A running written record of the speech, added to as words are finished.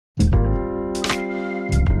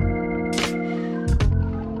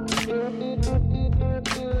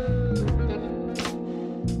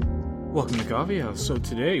Welcome to Coffee House. So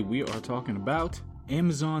today we are talking about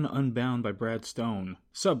Amazon Unbound by Brad Stone.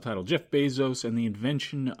 Subtitle, Jeff Bezos and the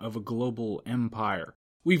Invention of a Global Empire.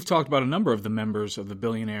 We've talked about a number of the members of the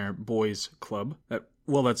Billionaire Boys Club.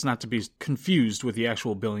 That's not to be confused with the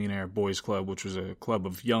actual Billionaire Boys Club, which was a club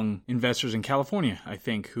of young investors in California, I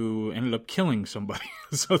think, who ended up killing somebody.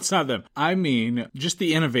 So it's not them. I mean, just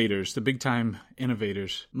the innovators, the big-time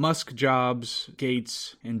innovators. Musk, Jobs,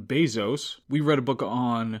 Gates, and Bezos. We read a book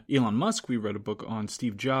on Elon Musk, we read a book on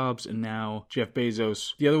Steve Jobs, and now Jeff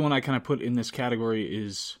Bezos. The other one I kind of put in this category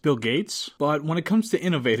is Bill Gates. But when it comes to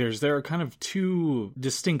innovators, there are kind of two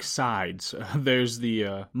distinct sides. There's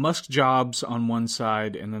the Musk, Jobs on one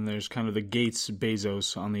side, and then there's kind of the Gates,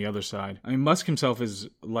 Bezos on the other side. I mean, Musk himself is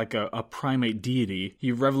like a primate deity.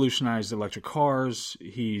 He revolutionized electric cars.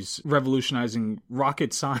 He's revolutionizing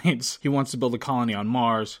rocket science. He wants to build a colony on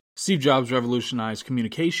Mars. Steve Jobs revolutionized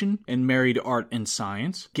communication and married art and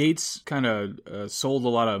science. Gates kind of sold a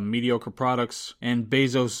lot of mediocre products, and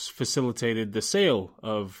Bezos facilitated the sale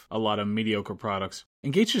of a lot of mediocre products.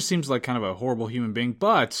 And Gates just seems like kind of a horrible human being,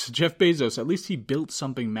 but Jeff Bezos, at least he built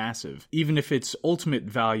something massive, even if its ultimate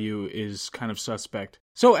value is kind of suspect.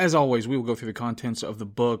 So, as always, we will go through the contents of the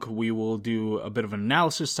book. We will do a bit of an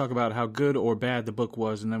analysis, talk about how good or bad the book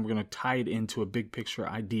was, and then we're going to tie it into a big picture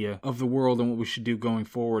idea of the world and what we should do going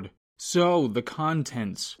forward. So, the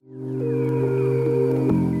contents.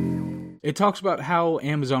 It talks about how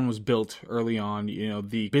Amazon was built early on,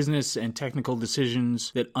 the business and technical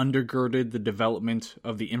decisions that undergirded the development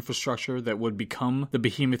of the infrastructure that would become the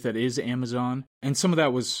behemoth that is Amazon. And some of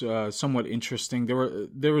that was somewhat interesting.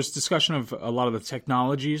 There was discussion of a lot of the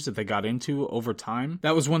technologies that they got into over time.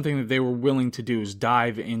 That was one thing that they were willing to do, is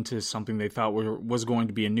dive into something they thought was going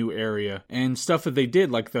to be a new area. And stuff that they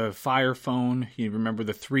did, like the Fire Phone, you remember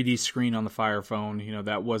the 3D screen on the Fire Phone,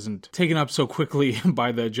 that wasn't taken up so quickly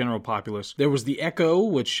by the general populace. There was the Echo,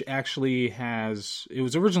 which actually it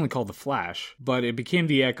was originally called the Flash, but it became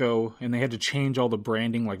the Echo, and they had to change all the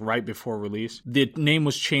branding like right before release. The name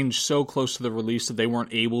was changed so close to the release that they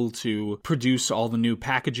weren't able to produce all the new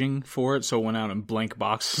packaging for it, so it went out in blank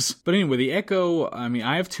boxes. But anyway, the Echo, I mean,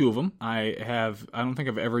 I have two of them. I don't think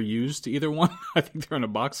I've ever used either one. I think they're in a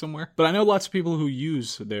box somewhere. But I know lots of people who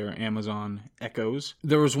use their Amazon Echoes.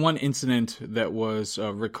 There was one incident that was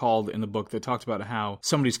recalled in the book that talked about how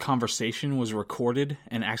somebody's conversation was recorded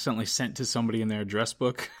and accidentally sent to somebody in their address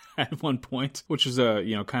book at one point, which is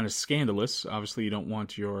kind of scandalous. Obviously, you don't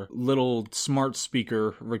want your little smart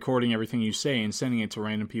speaker recording everything you say and sending it to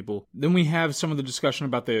random people. Then we have some of the discussion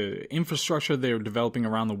about the infrastructure they're developing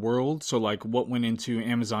around the world. So like what went into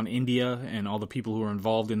Amazon India and all the people who were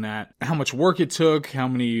involved in that, how much work it took, how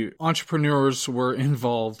many entrepreneurs were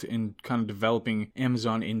involved in kind of developing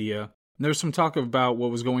Amazon India. There's some talk about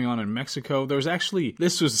what was going on in Mexico. There's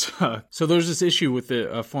this issue with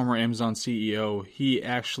the former Amazon CEO. He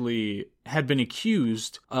actually had been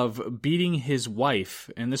accused of beating his wife,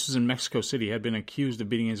 and this was in Mexico City, had been accused of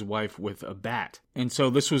beating his wife with a bat. And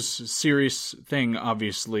so this was a serious thing,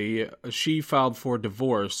 obviously. She filed for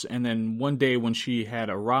divorce, and then one day when she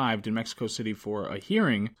had arrived in Mexico City for a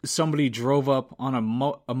hearing, somebody drove up on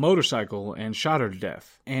a motorcycle and shot her to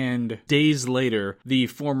death. And days later, the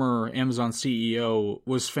former Amazon CEO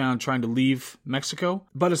was found trying to leave Mexico.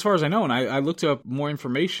 But as far as I know, and I looked up more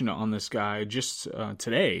information on this guy just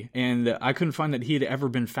today, and I couldn't find that he had ever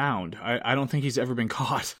been found. I don't think he's ever been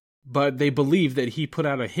caught. But they believe that he put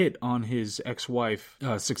out a hit on his ex-wife,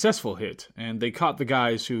 a successful hit, and they caught the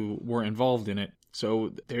guys who were involved in it.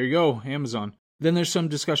 So there you go, Amazon. Then there's some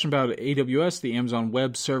discussion about AWS, the Amazon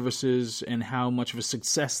Web Services, and how much of a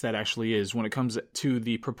success that actually is. When it comes to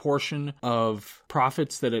the proportion of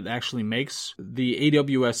profits that it actually makes, the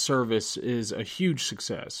AWS service is a huge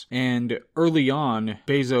success. And early on,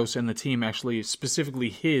 Bezos and the team actually specifically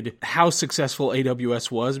hid how successful AWS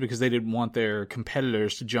was because they didn't want their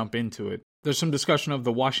competitors to jump into it. There's some discussion of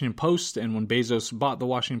the Washington Post, and when Bezos bought the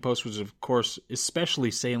Washington Post, which is, of course, especially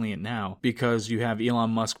salient now, because you have Elon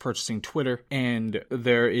Musk purchasing Twitter, and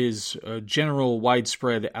there is a general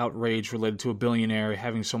widespread outrage related to a billionaire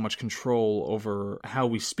having so much control over how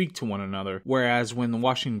we speak to one another. Whereas when the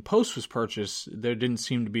Washington Post was purchased, there didn't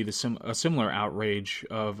seem to be a similar outrage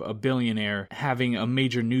of a billionaire having a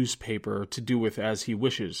major newspaper to do with as he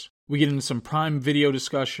wishes. We get into some Prime Video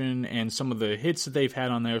discussion and some of the hits that they've had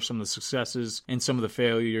on there, some of the successes and some of the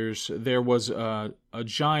failures. There was a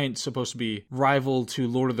giant, supposed to be rival to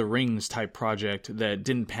Lord of the Rings type project that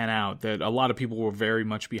didn't pan out, that a lot of people were very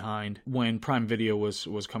much behind when Prime Video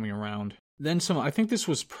was coming around. Then I think this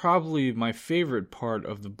was probably my favorite part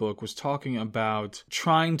of the book, was talking about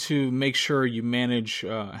trying to make sure you manage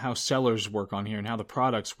how sellers work on here and how the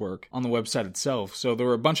products work on the website itself. So there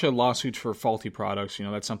were a bunch of lawsuits for faulty products.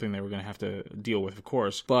 That's something they were going to have to deal with, of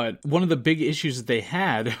course. But one of the big issues that they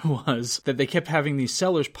had was that they kept having these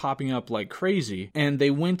sellers popping up like crazy. And they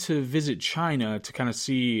went to visit China to kind of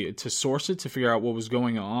source it, to figure out what was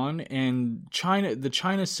going on. And the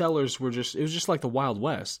China sellers it was just like the Wild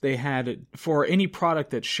West. They had, for any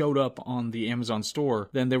product that showed up on the Amazon store,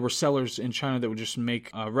 then there were sellers in China that would just make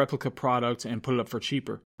a replica product and put it up for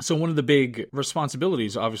cheaper. So one of the big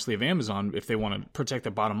responsibilities, obviously, of Amazon, if they want to protect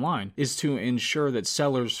the bottom line, is to ensure that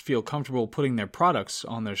sellers feel comfortable putting their products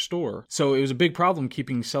on their store. So it was a big problem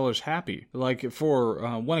keeping sellers happy. Like,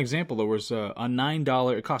 for one example, there was a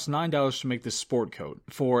 $9, it cost $9 to make this sport coat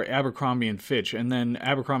for Abercrombie & Fitch, and then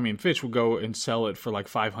Abercrombie & Fitch would go and sell it for like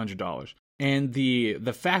 $500. And the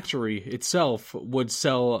factory itself would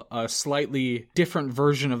sell a slightly different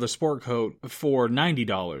version of the sport coat for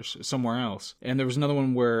 $90 somewhere else. And there was another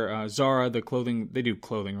one where Zara, the clothing, they do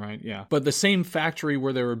clothing, right? Yeah. But the same factory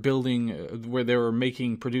where they were producing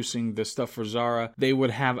the stuff for Zara, they would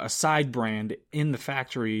have a side brand in the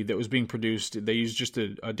factory that was being produced. They used just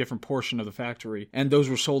a different portion of the factory, and those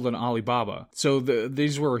were sold on Alibaba. So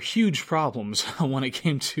these were huge problems when it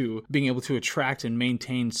came to being able to attract and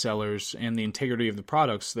maintain sellers and the integrity of the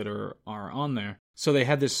products that are on there. So they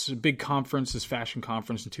had this big conference, this fashion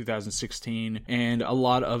conference in 2016, and a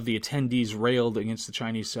lot of the attendees railed against the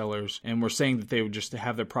Chinese sellers and were saying that they would just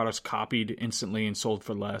have their products copied instantly and sold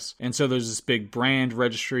for less. And so there's this big brand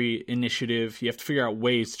registry initiative. You have to figure out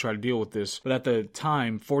ways to try to deal with this. But at the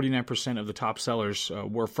time, 49% of the top sellers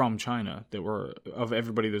were from China, that were of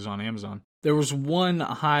everybody that was on Amazon. There was one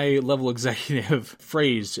high-level executive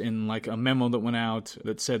phrase in like a memo that went out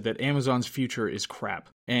that said that Amazon's future is crap.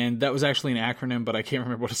 And that was actually an acronym, but I can't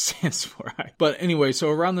remember what it stands for. But anyway, so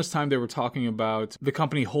around this time they were talking about the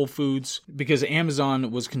company Whole Foods, because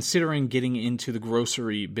Amazon was considering getting into the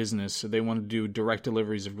grocery business. So they wanted to do direct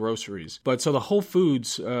deliveries of groceries. But so the Whole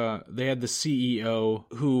Foods, they had the CEO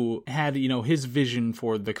who had, his vision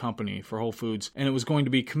for the company, for Whole Foods, and it was going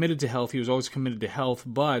to be committed to health. He was always committed to health,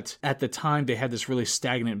 but at the time they had this really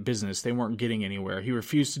stagnant business. They weren't getting anywhere. He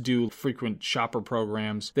refused to do frequent shopper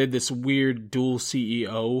programs. They had this weird dual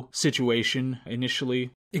CEO situation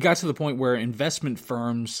initially. It got to the point where investment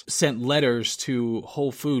firms sent letters to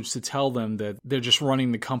Whole Foods to tell them that they're just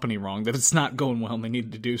running the company wrong, that it's not going well and they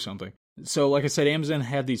needed to do something. So like I said, Amazon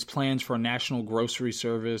had these plans for a national grocery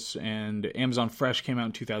service, and Amazon Fresh came out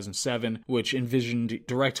in 2007, which envisioned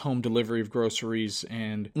direct home delivery of groceries.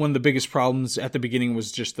 And one of the biggest problems at the beginning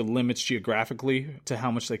was just the limits geographically to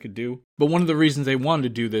how much they could do. But one of the reasons they wanted to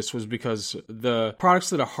do this was because the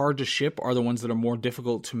products that are hard to ship are the ones that are more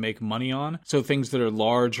difficult to make money on. So things that are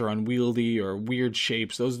large or unwieldy or weird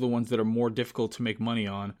shapes, those are the ones that are more difficult to make money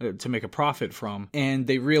on, to make a profit from. And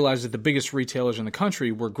they realized that the biggest retailers in the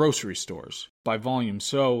country were grocery stores by volume.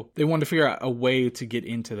 So they wanted to figure out a way to get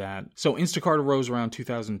into that. So Instacart arose around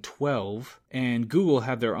 2012, and Google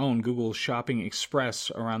had their own, Google Shopping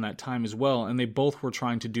Express, around that time as well, and they both were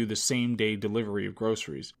trying to do the same day delivery of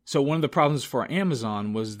groceries. So one of the problems for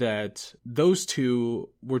Amazon was that those two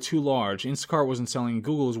were too large. Instacart wasn't selling,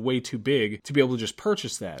 Google was way too big to be able to just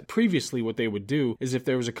purchase that. Previously, what they would do is if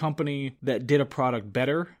there was a company that did a product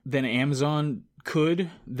better than Amazon could,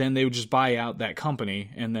 then they would just buy out that company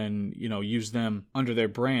and then, use them under their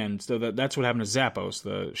brand. So that's what happened to Zappos,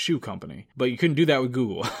 the shoe company. But you couldn't do that with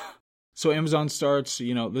Google. So Amazon starts,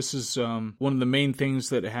 this is one of the main things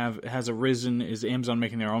that has arisen is Amazon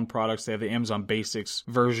making their own products. They have the Amazon Basics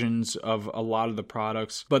versions of a lot of the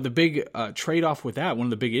products. But the big trade-off with that, one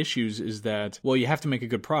of the big issues is that, well, you have to make a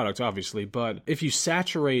good product, obviously. But if you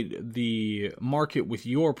saturate the market with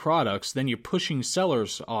your products, then you're pushing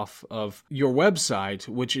sellers off of your website,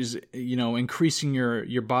 which is, increasing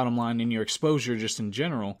your bottom line and your exposure just in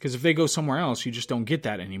general. Because if they go somewhere else, you just don't get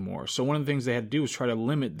that anymore. So one of the things they had to do was try to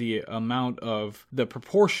limit the amount of the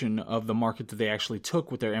proportion of the market that they actually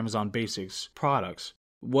took with their Amazon Basics products.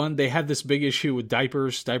 One, they had this big issue with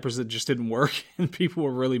diapers that just didn't work, and people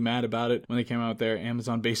were really mad about it when they came out with their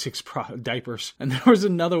Amazon Basics diapers. And there was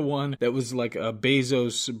another one that was like a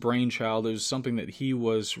Bezos brainchild. It was something that he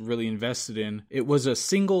was really invested in. It was a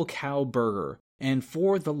single cow burger. And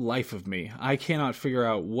for the life of me, I cannot figure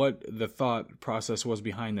out what the thought process was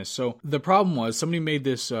behind this. So the problem was somebody made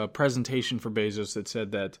this presentation for Bezos that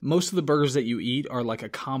said that most of the burgers that you eat are like a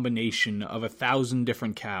combination of 1,000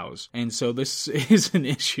 different cows. And so this is an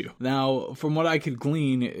issue. Now, from what I could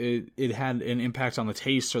glean, it had an impact on the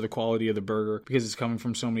taste or the quality of the burger because it's coming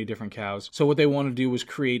from so many different cows. So what they want to do was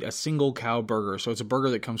create a single cow burger. So it's a burger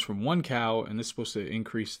that comes from one cow, and this is supposed to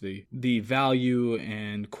increase the value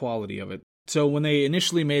and quality of it. So when they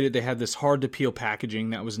initially made it, they had this hard to peel packaging.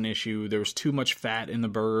 That was an issue. There was too much fat in the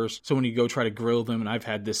burgers. So when you go try to grill them, and I've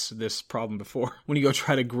had this problem before, when you go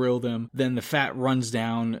try to grill them, then the fat runs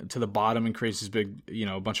down to the bottom and creates this big,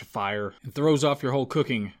 a bunch of fire. It throws off your whole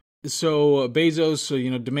cooking. So Bezos,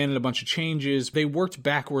 demanded a bunch of changes. They worked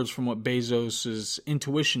backwards from what Bezos's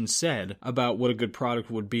intuition said about what a good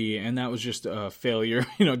product would be, and that was just a failure.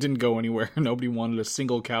 It didn't go anywhere. Nobody wanted a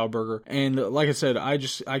single cow burger. And like I said, I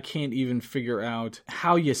can't even figure out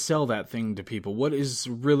how you sell that thing to people. What is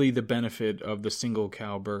really the benefit of the single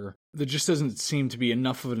cow burger? There just doesn't seem to be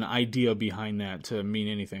enough of an idea behind that to mean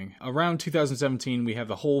anything. Around 2017, we have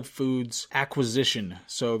the Whole Foods acquisition.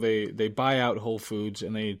 So they buy out Whole Foods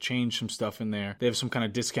and they change some stuff in there. They have some kind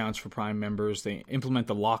of discounts for Prime members. They implement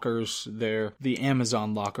the lockers there, the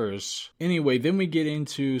Amazon lockers. Anyway, then we get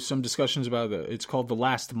into some discussions about it's called the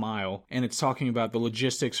last mile, and it's talking about the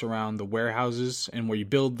logistics around the warehouses and where you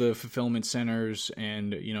build the fulfillment centers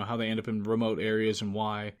and, how they end up in remote areas and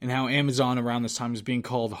why, and how Amazon around this time is being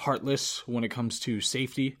called heartless when it comes to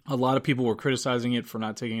safety. A lot of people were criticizing it for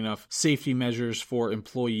not taking enough safety measures for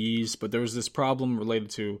employees, but there was this problem related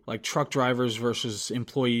to like truck drivers versus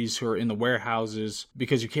employees who are in the warehouses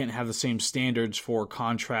because you can't have the same standards for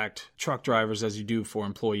contract truck drivers as you do for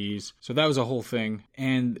employees. So that was a whole thing.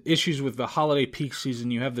 And issues with the holiday peak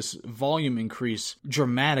season, you have this volume increase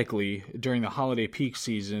dramatically during the holiday peak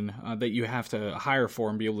season that you have to hire for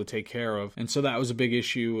and be able to take care of. And so that was a big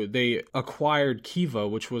issue. They acquired Kiva,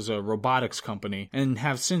 which was a robotics company, and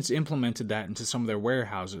have since implemented that into some of their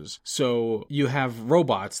warehouses. So you have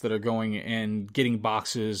robots that are going and getting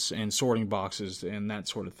boxes and sorting boxes and that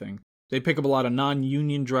sort of thing. They pick up a lot of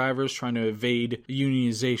non-union drivers trying to evade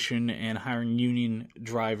unionization and hiring union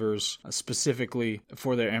drivers specifically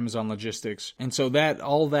for their Amazon logistics. And so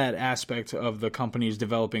all that aspect of the company is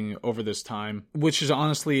developing over this time, which is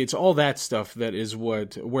honestly, it's all that stuff that is where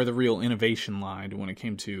the real innovation lied when it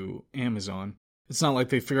came to Amazon. It's not like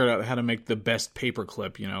they figured out how to make the best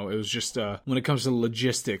paperclip, It was just when it comes to the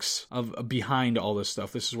logistics of behind all this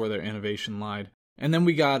stuff, this is where their innovation lied. And then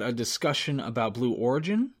we got a discussion about Blue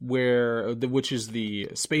Origin, which is the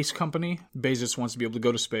space company. Bezos wants to be able to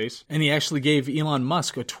go to space. And he actually gave Elon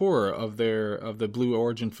Musk a tour of the Blue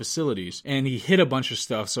Origin facilities. And he hid a bunch of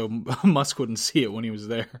stuff so Musk wouldn't see it when he was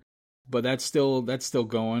there. But that's still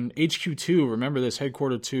going. HQ2, remember this,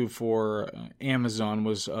 headquarter 2 for Amazon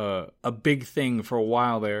was a big thing for a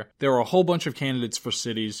while there. There were a whole bunch of candidates for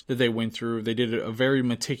cities that they went through. They did a very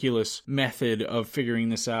meticulous method of figuring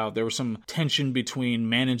this out. There was some tension between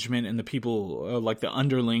management and the people, like the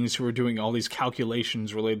underlings who were doing all these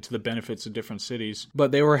calculations related to the benefits of different cities.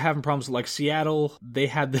 But they were having problems like Seattle. They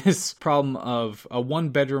had this problem of a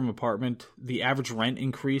one-bedroom apartment. The average rent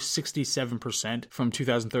increased 67% from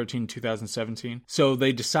 2013 to 2017. So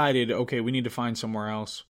they decided, okay, we need to find somewhere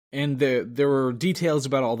else. And there were details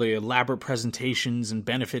about all the elaborate presentations and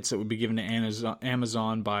benefits that would be given to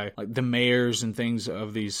Amazon by like the mayors and things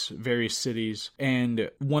of these various cities.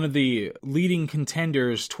 And one of the leading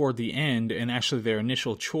contenders toward the end, and actually their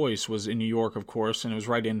initial choice, was in New York, of course, and it was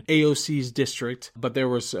right in AOC's district. But there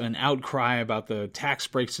was an outcry about the tax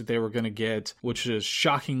breaks that they were going to get, which is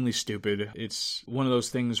shockingly stupid. It's one of those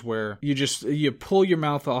things where you pull your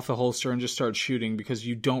mouth off the holster and just start shooting because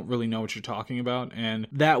you don't really know what you're talking about. And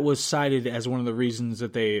that was cited as one of the reasons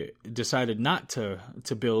that they decided not to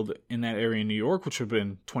build in that area in New York, which would have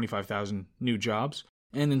been 25,000 new jobs,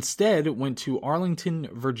 and instead went to Arlington,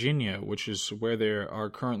 Virginia, which is where they are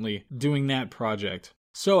currently doing that project.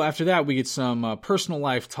 So after that, we get some personal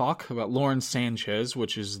life talk about Lauren Sanchez,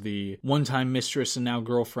 which is the one-time mistress and now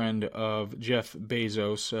girlfriend of Jeff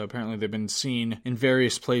Bezos. Apparently, they've been seen in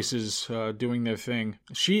various places doing their thing.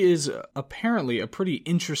 She is apparently a pretty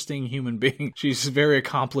interesting human being. She's very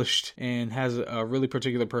accomplished and has a really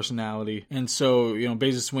particular personality. And so,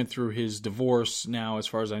 Bezos went through his divorce now, as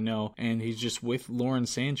far as I know, and he's just with Lauren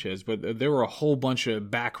Sanchez. But there were a whole bunch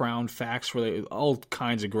of background facts all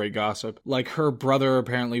kinds of great gossip. Like her brother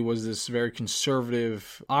apparently was this very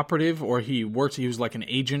conservative operative, or he was like an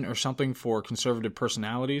agent or something for conservative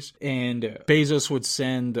personalities. And Bezos would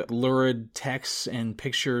send lurid texts and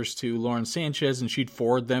pictures to Lauren Sanchez, and she'd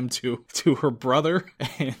forward them to her brother.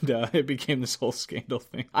 And it became this whole scandal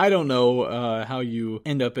thing. I don't know how you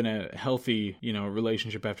end up in a healthy,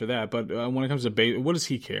 relationship after that. But when it comes to Bezos, what does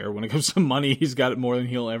he care? When it comes to money, he's got it more than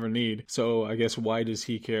he'll ever need. So I guess why does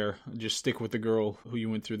he care? Just stick with the girl who you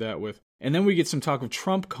went through that with. And then we get some talk of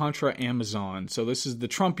Trump contra Amazon. So this is the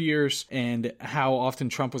Trump years and how often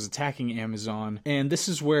Trump was attacking Amazon. And this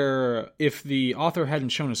is where, if the author hadn't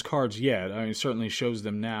shown his cards yet, it certainly shows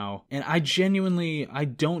them now. And I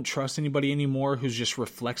don't trust anybody anymore who's just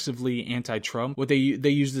reflexively anti-Trump. What they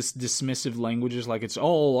use this dismissive language like it's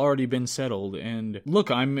all already been settled. And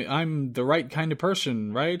look, I'm the right kind of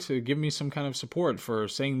person, right? Give me some kind of support for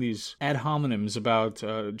saying these ad hominems about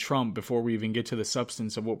Trump before we even get to the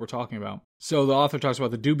substance of what we're talking about. So the author talks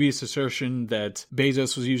about the dubious assertion that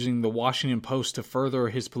Bezos was using the Washington Post to further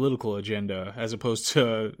his political agenda, as opposed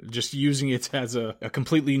to just using it as a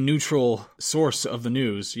completely neutral source of the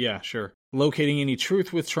news. Yeah, sure. Locating any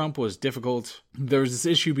truth with Trump was difficult. There was this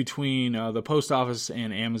issue between the post office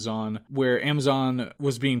and Amazon, where Amazon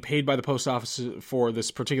was being paid by the post office for this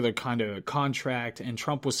particular kind of contract, and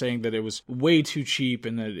Trump was saying that it was way too cheap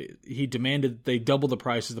and that he demanded they double the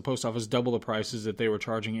prices, the post office double the prices that they were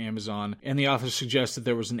charging Amazon. And the author suggested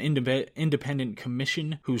there was an independent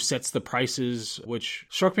commission who sets the prices, which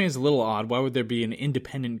struck me as a little odd. Why would there be an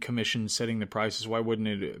independent commission setting the prices? Why wouldn't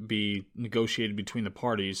it be negotiated between the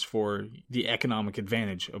parties for the economic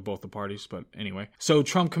advantage of both the parties? But anyway, so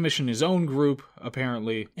Trump commissioned his own group,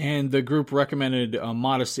 apparently, and the group recommended a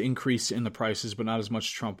modest increase in the prices, but not as much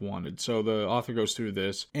as Trump wanted. So the author goes through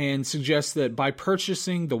this and suggests that by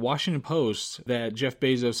purchasing the Washington Post, that Jeff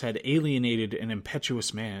Bezos had alienated an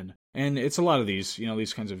impetuous man. And it's a lot of these,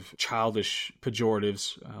 these kinds of childish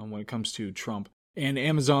pejoratives when it comes to Trump. And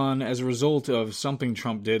Amazon, as a result of something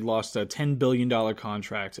Trump did, lost a $10 billion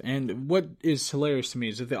contract. And what is hilarious to me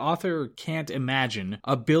is that the author can't imagine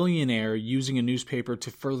a billionaire using a newspaper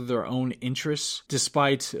to further their own interests,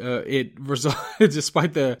 despite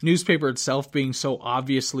despite the newspaper itself being so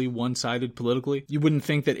obviously one-sided politically. You wouldn't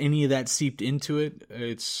think that any of that seeped into it.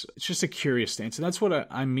 It's just a curious stance. And that's what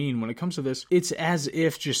I mean when it comes to this. It's as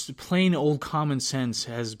if just plain old common sense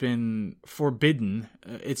has been forbidden.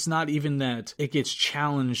 It's not even that it gets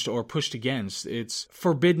challenged or pushed against. It's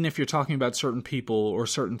forbidden if you're talking about certain people or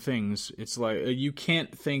certain things. It's like you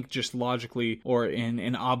can't think just logically or in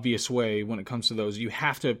an obvious way when it comes to those. You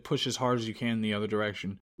have to push as hard as you can in the other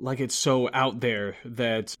direction. Like it's so out there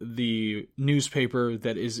that the newspaper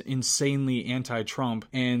that is insanely anti-Trump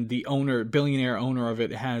and the billionaire owner of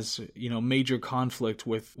it has, major conflict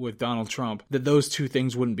with Donald Trump, that those two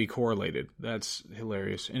things wouldn't be correlated. That's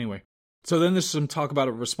hilarious. Anyway. So then there's some talk about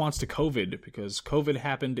a response to COVID, because COVID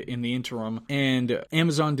happened in the interim, and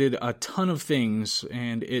Amazon did a ton of things,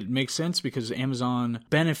 and it makes sense because Amazon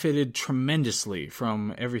benefited tremendously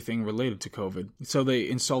from everything related to COVID. So they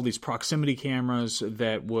installed these proximity cameras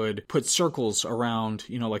that would put circles around,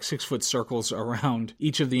 like 6-foot circles around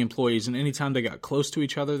each of the employees, and anytime they got close to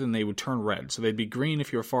each other, then they would turn red. So they'd be green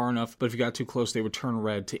if you were far enough, but if you got too close, they would turn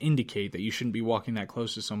red to indicate that you shouldn't be walking that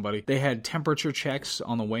close to somebody. They had temperature checks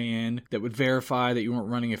on the way in that would verify that you weren't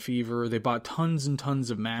running a fever. They bought tons and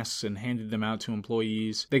tons of masks and handed them out to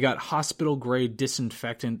employees. They got hospital-grade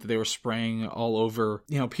disinfectant that they were spraying all over.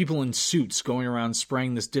 People in suits going around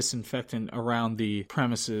spraying this disinfectant around the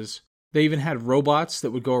premises. They even had robots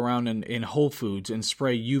that would go around in Whole Foods and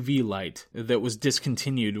spray UV light that was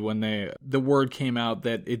discontinued when the word came out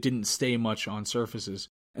that it didn't stay much on surfaces.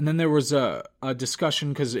 And then there was a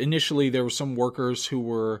discussion, because initially there were some workers who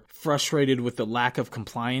were frustrated with the lack of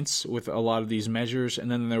compliance with a lot of these measures, and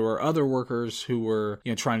then there were other workers who were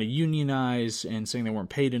trying to unionize and saying they weren't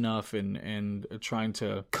paid enough and trying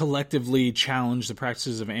to collectively challenge the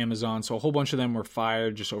practices of Amazon. So a whole bunch of them were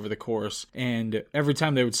fired just over the course, and every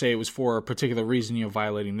time they would say it was for a particular reason,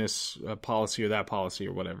 violating this policy or that policy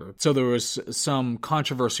or whatever. So there was some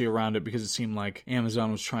controversy around it because it seemed like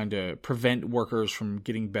Amazon was trying to prevent workers from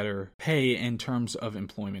getting better pay in terms of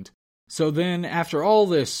employment. So then after all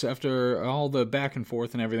this, after all the back and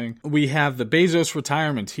forth and everything, we have the Bezos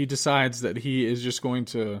retirement. He decides that he is just going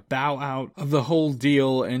to bow out of the whole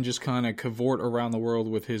deal and just kind of cavort around the world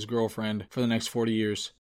with his girlfriend for the next 40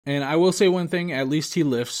 years. And I will say one thing, at least he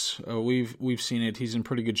lifts. We've seen it. He's in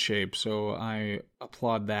pretty good shape, so I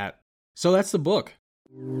applaud that. So that's the book.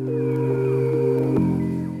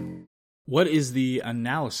 What is the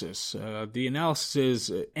analysis? The analysis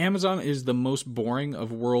is Amazon is the most boring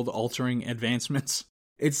of world-altering advancements.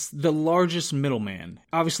 It's the largest middleman.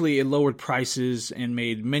 Obviously, it lowered prices and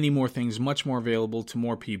made many more things much more available to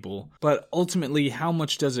more people. But ultimately, how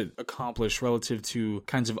much does it accomplish relative to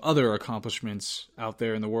kinds of other accomplishments out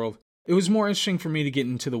there in the world? It was more interesting for me to get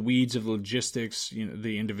into the weeds of the logistics,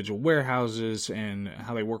 the individual warehouses and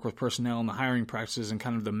how they work with personnel and the hiring practices and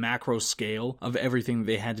kind of the macro scale of everything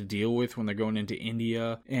they had to deal with when they're going into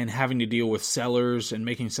India and having to deal with sellers and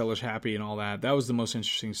making sellers happy and all that. That was the most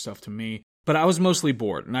interesting stuff to me. But I was mostly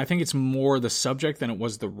bored, and I think it's more the subject than it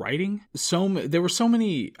was the writing. There were so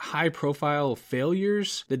many high-profile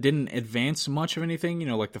failures that didn't advance much of anything,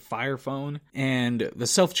 like the Fire Phone and the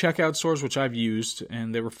self-checkout stores, which I've used,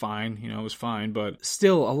 and they were fine, it was fine. But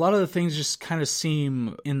still, a lot of the things just kind of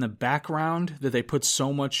seem in the background that they put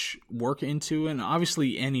so much work into, and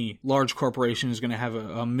obviously any large corporation is going to have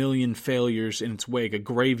a million failures in its wake, a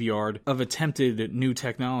graveyard of attempted new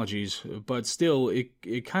technologies. But still,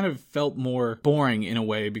 it kind of felt more boring in a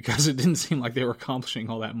way because it didn't seem like they were accomplishing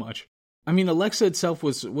all that much. I mean, Alexa itself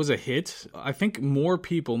was a hit. I think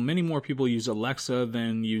many more people use Alexa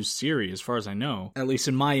than use Siri, as far as I know. At least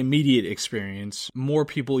in my immediate experience, more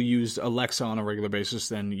people use Alexa on a regular basis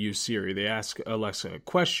than use Siri. They ask Alexa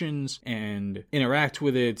questions and interact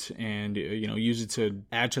with it and, use it to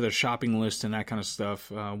add to their shopping list and that kind of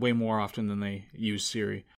stuff way more often than they use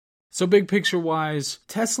Siri. So big picture-wise,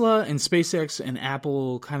 Tesla and SpaceX and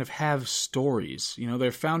Apple kind of have stories.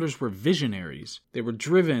 Their founders were visionaries. They were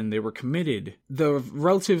driven. They were committed. The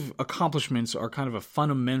relative accomplishments are kind of a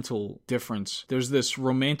fundamental difference. There's this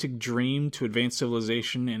romantic dream to advance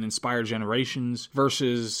civilization and inspire generations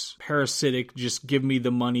versus parasitic, just give me the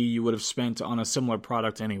money you would have spent on a similar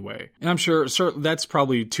product anyway. And I'm sure that's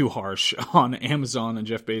probably too harsh on Amazon and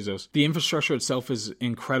Jeff Bezos. The infrastructure itself is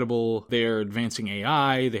incredible. They're advancing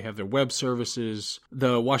AI. They have their web services.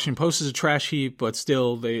 The Washington Post is a trash heap, but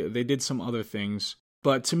still, they did some other things.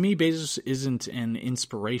 But to me, Bezos isn't an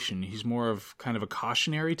inspiration. He's more of kind of a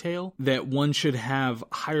cautionary tale that one should have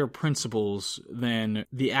higher principles than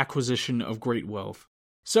the acquisition of great wealth.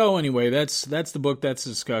 So anyway, that's the book, that's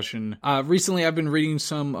the discussion. Recently I've been reading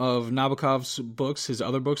some of Nabokov's books, his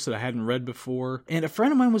other books that I hadn't read before. And a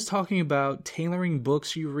friend of mine was talking about tailoring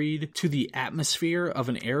books you read to the atmosphere of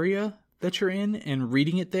an area that you're in and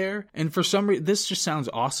reading it there. And for some reason, this just sounds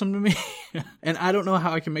awesome to me. And I don't know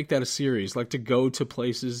how I can make that a series, like to go to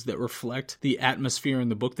places that reflect the atmosphere in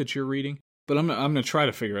the book that you're reading. But I'm going to try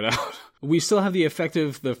to figure it out. We still have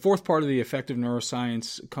the fourth part of the Effective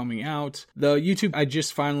Neuroscience coming out. The YouTube, I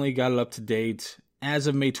just finally got it up to date. As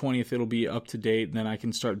of May 20th, it'll be up to date, and then I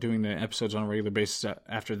can start doing the episodes on a regular basis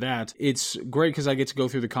after that. It's great because I get to go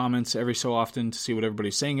through the comments every so often to see what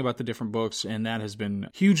everybody's saying about the different books, and that has been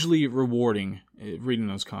hugely rewarding, reading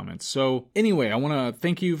those comments. So anyway, I want to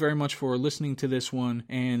thank you very much for listening to this one,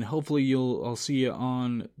 and hopefully I'll see you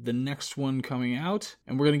on the next one coming out,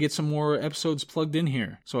 and we're going to get some more episodes plugged in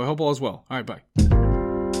here. So I hope all is well. All right, bye.